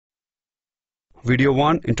Video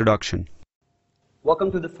 1 Introduction.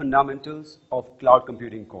 Welcome to the Fundamentals of Cloud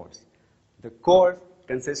Computing course. The course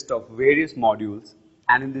consists of various modules,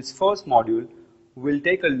 and in this first module, we'll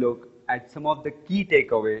take a look at some of the key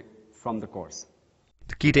takeaways from the course.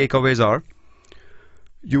 The key takeaways are: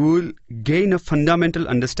 you will gain a fundamental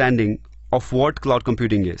understanding of what cloud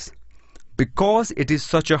computing is. Because it is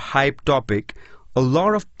such a hype topic, a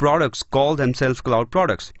lot of products call themselves cloud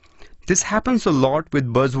products. This happens a lot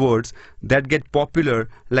with buzzwords that get popular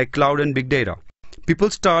like cloud and big data. People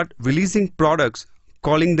start releasing products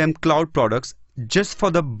calling them cloud products just for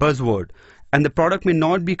the buzzword, and the product may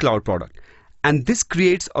not be cloud product. And this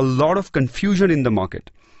creates a lot of confusion in the market.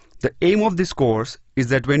 The aim of this course is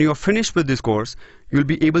that when you are finished with this course, you'll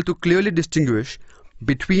be able to clearly distinguish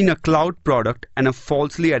between a cloud product and a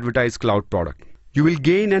falsely advertised cloud product. You will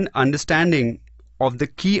gain an understanding of the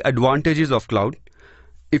key advantages of cloud.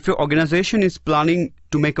 If your organization is planning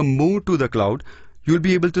to make a move to the cloud, you'll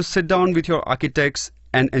be able to sit down with your architects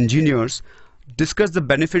and engineers, discuss the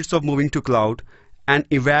benefits of moving to cloud, and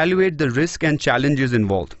evaluate the risk and challenges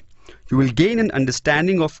involved. You will gain an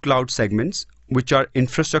understanding of cloud segments, which are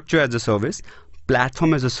infrastructure as a service,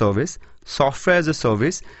 platform as a service, software as a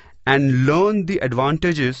service, and learn the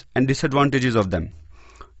advantages and disadvantages of them.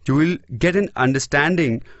 You will get an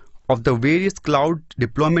understanding of the various cloud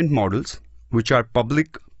deployment models, which are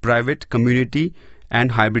public, private, community,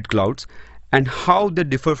 and hybrid clouds, and how they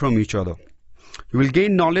differ from each other. You will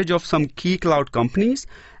gain knowledge of some key cloud companies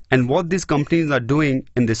and what these companies are doing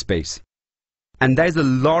in this space. And there is a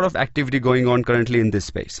lot of activity going on currently in this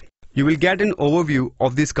space. You will get an overview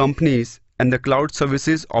of these companies and the cloud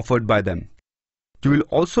services offered by them. You will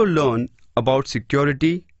also learn about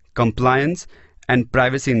security, compliance, and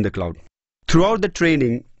privacy in the cloud. Throughout the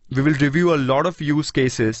training, we will review a lot of use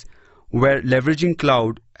cases where leveraging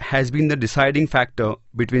cloud has been the deciding factor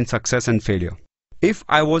between success and failure. If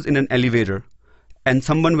I was in an elevator and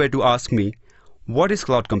someone were to ask me, what is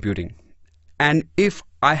cloud computing? And if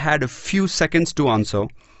I had a few seconds to answer,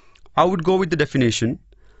 I would go with the definition: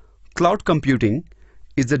 cloud computing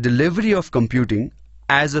is the delivery of computing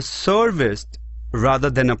as a service rather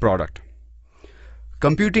than a product.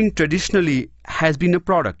 Computing traditionally has been a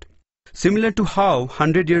product, similar to how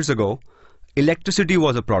 100 years ago electricity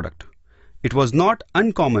was a product. It was not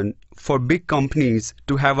uncommon for big companies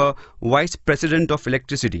to have a vice president of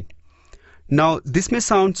electricity. Now, this may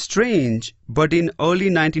sound strange, but in early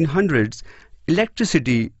 1900s,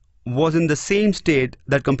 electricity was in the same state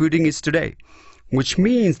that computing is today, which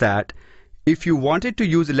means that if you wanted to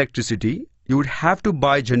use electricity, you would have to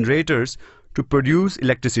buy generators to produce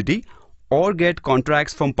electricity or get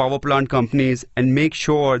contracts from power plant companies and make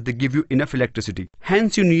sure they give you enough electricity.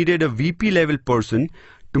 Hence, you needed a VP level person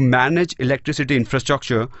to manage electricity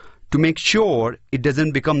infrastructure to make sure it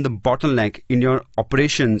doesn't become the bottleneck in your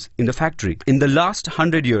operations in the factory. In the last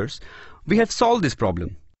 100 years, we have solved this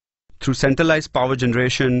problem through centralized power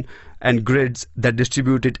generation and grids that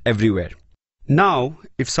distribute it everywhere. Now,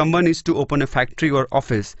 if someone is to open a factory or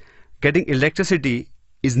office, getting electricity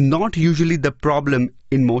is not usually the problem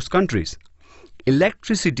in most countries.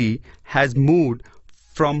 Electricity has moved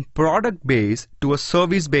from product-based to a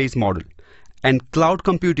service-based model, and cloud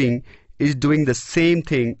computing is doing the same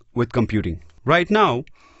thing with computing. Right now,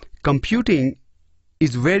 computing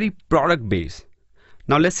is very product-based.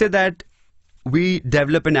 Now, let's say that we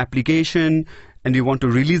develop an application and we want to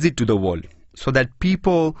release it to the world so that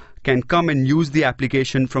people can come and use the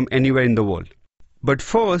application from anywhere in the world. But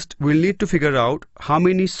first, we'll need to figure out how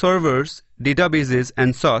many servers, databases,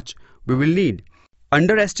 and such we will need.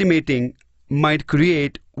 Underestimating might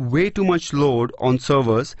create way too much load on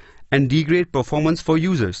servers and degrade performance for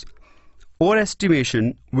users.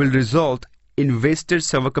 Overestimation will result in wasted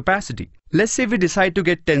server capacity. Let's say we decide to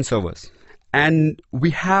get 10 servers, and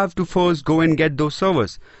we have to first go and get those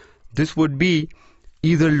servers. This would be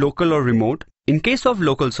either local or remote. In case of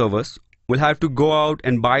local servers, we'll have to go out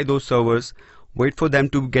and buy those servers, wait for them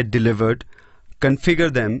to get delivered,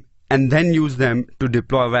 configure them, and then use them to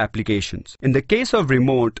deploy our applications. In the case of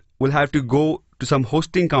remote, we'll have to go to some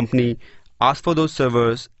hosting company, ask for those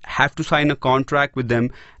servers, have to sign a contract with them,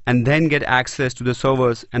 and then get access to the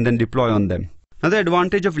servers and then deploy on them. Another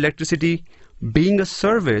advantage of electricity being a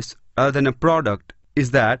service rather than a product is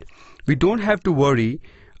that we don't have to worry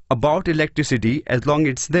about electricity as long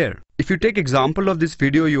as it's there. If you take example of this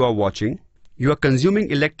video you are watching, you are consuming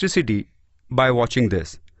electricity by watching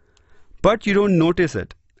this, but you don't notice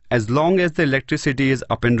it as long as the electricity is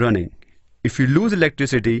up and running. If you lose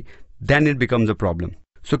electricity, then it becomes a problem.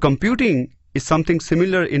 So computing is something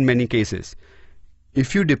similar in many cases.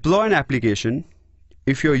 If you deploy an application,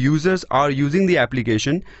 if your users are using the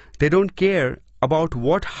application, they don't care about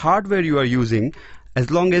what hardware you are using as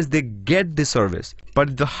long as they get the service. But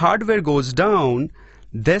if the hardware goes down,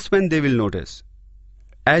 that's when they will notice.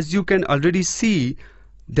 As you can already see,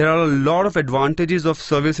 there are a lot of advantages of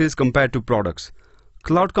services compared to products.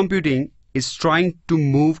 Cloud computing is trying to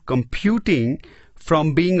move computing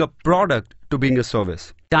from being a product to being a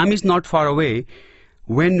service. Time is not far away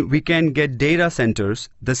when we can get data centers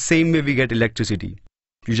the same way we get electricity.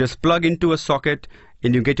 You just plug into a socket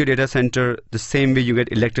and you get your data center the same way you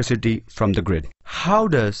get electricity from the grid. How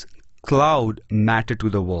does cloud matter to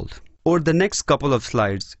the world? Over the next couple of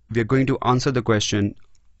slides, we are going to answer the question,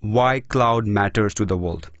 why cloud matters to the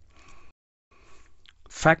world.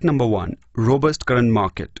 Fact number 1, robust current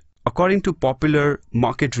market. According to popular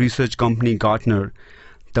market research company Gartner,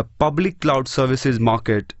 the public cloud services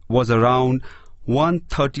market was around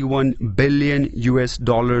 $131 billion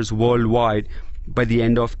worldwide by the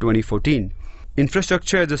end of 2014.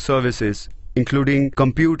 Infrastructure as a services, including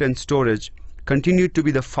compute and storage, continued to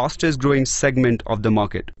be the fastest growing segment of the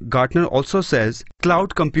market. Gartner also says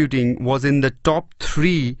cloud computing was in the top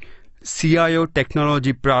 3 CIO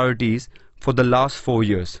technology priorities for the last 4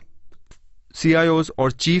 years. CIOs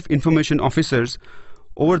or Chief Information Officers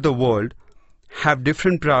over the world have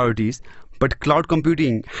different priorities, but cloud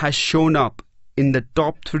computing has shown up in the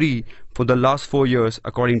top 3 for the last 4 years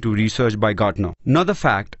according to research by Gartner. Another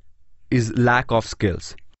fact is lack of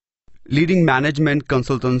skills. Leading management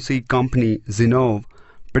consultancy company Zinnov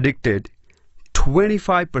predicted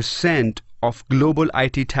 25% of global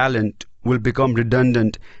IT talent will become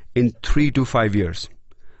redundant in 3 to 5 years.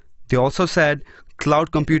 They also said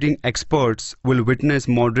cloud computing experts will witness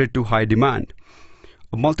moderate to high demand.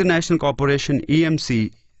 A multinational corporation,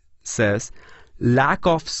 EMC, says lack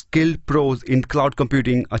of skilled pros in cloud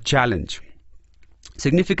computing a challenge.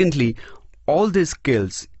 Significantly, all these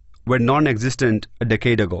skills were non-existent a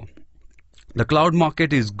decade ago. The cloud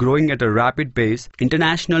market is growing at a rapid pace.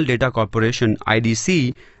 International Data Corporation,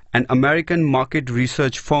 IDC, an American market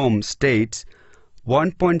research firm, states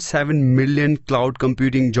 1.7 million cloud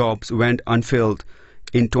computing jobs went unfilled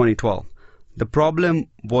in 2012. The problem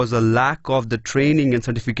was a lack of the training and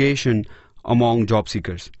certification among job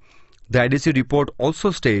seekers. The IDC report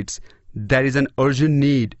also states there is an urgent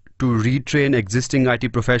need to retrain existing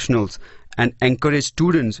IT professionals and encourage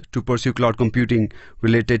students to pursue cloud computing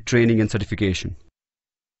related training and certification.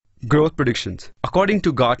 Growth predictions. According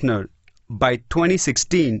to Gartner, by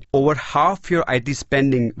 2016, over half your IT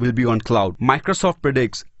spending will be on cloud. Microsoft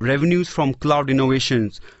predicts revenues from cloud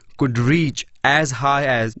innovations could reach as high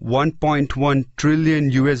as $1.1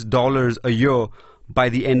 trillion a year by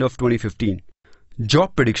the end of 2015.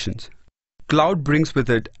 Job predictions. Cloud brings with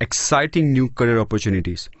it exciting new career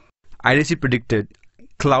opportunities. IDC predicted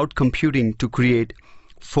cloud computing to create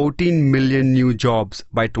 14 million new jobs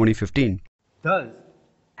by 2015. Thus,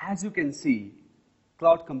 as you can see,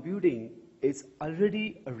 cloud computing is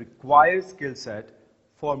already a required skill set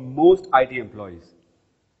for most IT employees.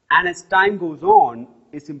 And as time goes on,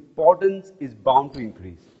 its importance is bound to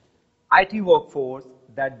increase. IT workforce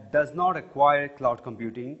that does not acquire cloud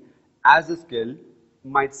computing as a skill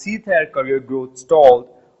might see their career growth stalled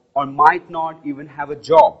or might not even have a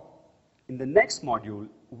job. In the next module,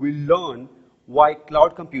 we'll learn why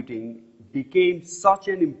cloud computing became such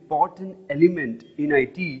an important element in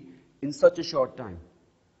IT in such a short time.